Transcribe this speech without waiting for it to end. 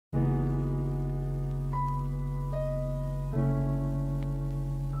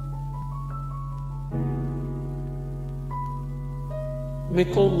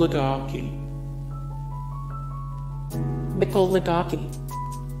Michal Ligocki. Michal Ligocki.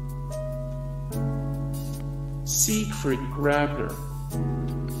 Siegfried Grabner.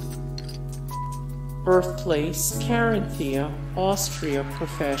 Birthplace: Carinthia, Austria.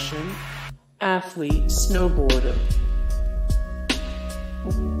 Profession: athlete, snowboarder.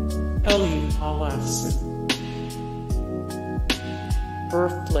 Helene Olafsen.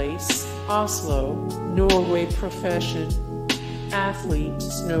 Birthplace: Oslo, Norway. Profession: athlete,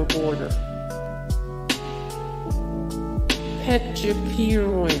 snowboarder. Petja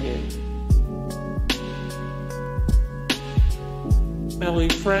Piiroinen. Mellie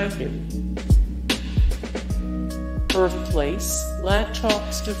Francon. Birthplace: La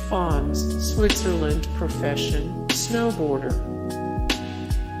Chaux-de-Fonds, Switzerland. Profession: snowboarder.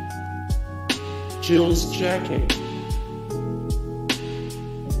 Gilles Jaquet.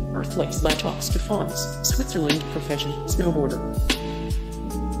 Birthplace: La Chaux-de-Fonds, Switzerland. Profession: snowboarder.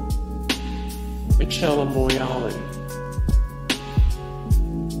 Michela Moioli.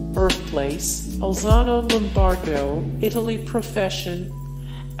 Birthplace: Alzano Lombardo, Italy. Profession: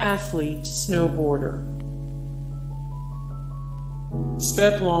 athlete, snowboarder.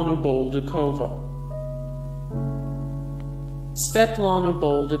 Svetlana Boldikova. Svetlana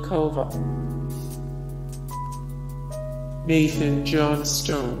Boldikova. Nathan John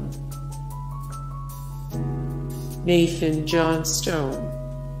Stone. Nathan John Stone.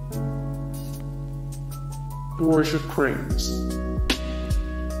 Dorja Krings.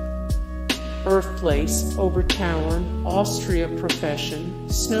 Birthplace: Obertauern, Austria. Profession: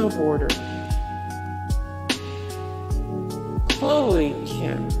 snowboarder. Chloe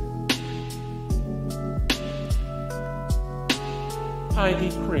Kim.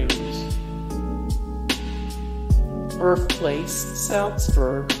 Heidi Krings. Birthplace: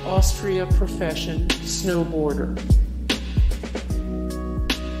 Salzburg, Austria. Profession: snowboarder.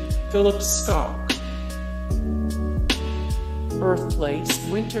 Philip Scott. Birthplace: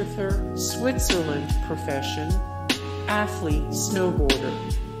 Winterthur, Switzerland. Profession: athlete, snowboarder.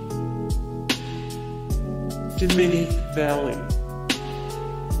 Dominique Valley.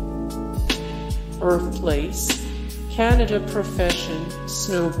 Birthplace: Canada. Profession: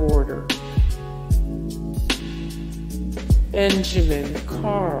 snowboarder. Benjamin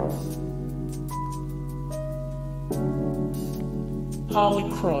Carl. Holly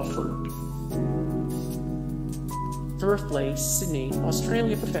Crawford. Birthplace: Sydney,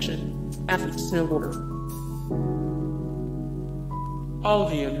 Australia. Profession: athlete, snowboarder.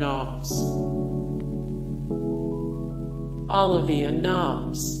 Olivia Knobs. Olivia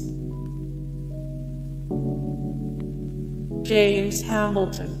Knobs. James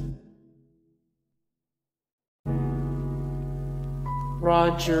Hamilton.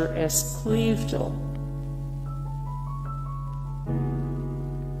 Roger S. Clevedale.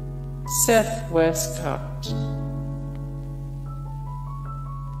 Seth Westcott.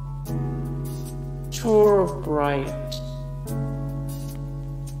 Tor Bryant.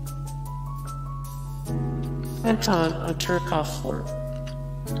 Anton Unterkoffler.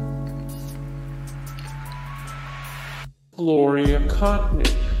 Gloria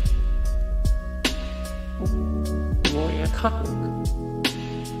Kotnick. Gloria Kotnick.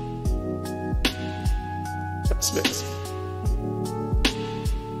 Smith.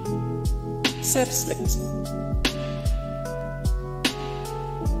 Seth Smith.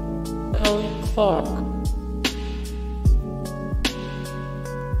 Ellie Clark.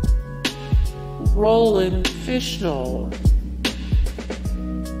 Roland Fishnall.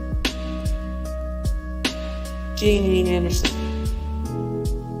 Jamie Anderson.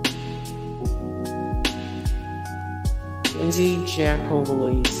 Lindsay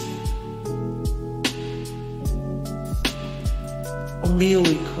Jacobellis.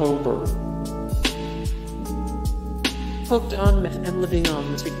 Amelie Coburn. Hooked on meth and living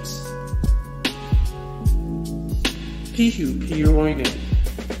on the streets. Petja Piiroinen.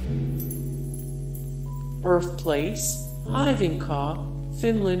 Birthplace: Hyvinkää,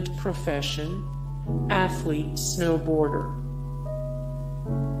 Finland. Profession: athlete, snowboarder.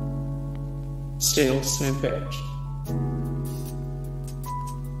 Stale Sandbach.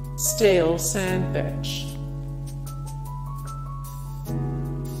 Stale Sandbach.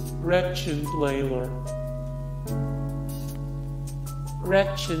 Gretchen Blayler.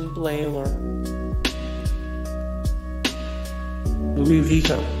 Gretchen Blayler. Louis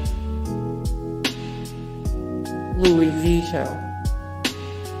Vito. Louis Vito.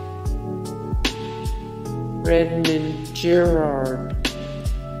 Redmond Gerard.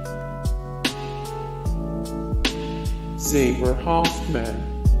 Xaver Hoffman.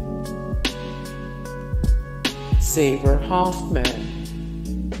 Xaver Hoffman.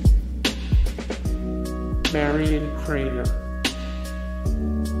 Marion Craner.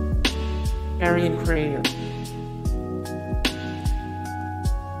 Marion Craner.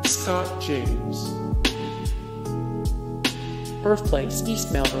 Scott James. Birthplace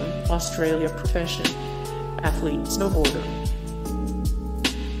East Melbourne, Australia. Profession athlete, snowboarder.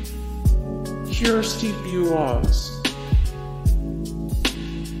 Kirsty Buaz.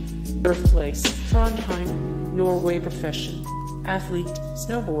 Birthplace Trondheim, Norway. Profession athlete,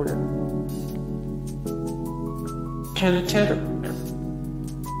 snowboarder. Hannah Tedder.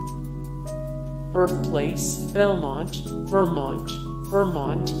 Birthplace Belmont,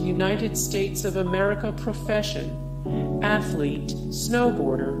 Vermont, United States of America. Profession athlete,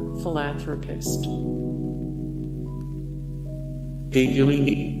 snowboarder, philanthropist.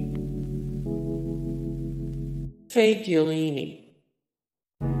 Gilini. Faye Gilini.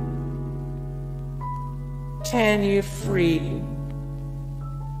 Tanya Frieden.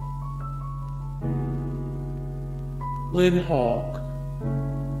 Lynn Hawk.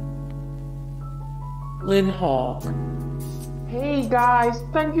 Lynn Hawk. Hey guys,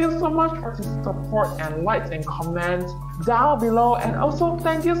 thank you so much for the support and likes and comments down below, and also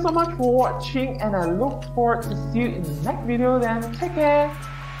thank you so much for watching, and I look forward to see you in the next video. Then take care,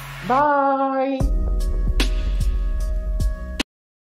 bye.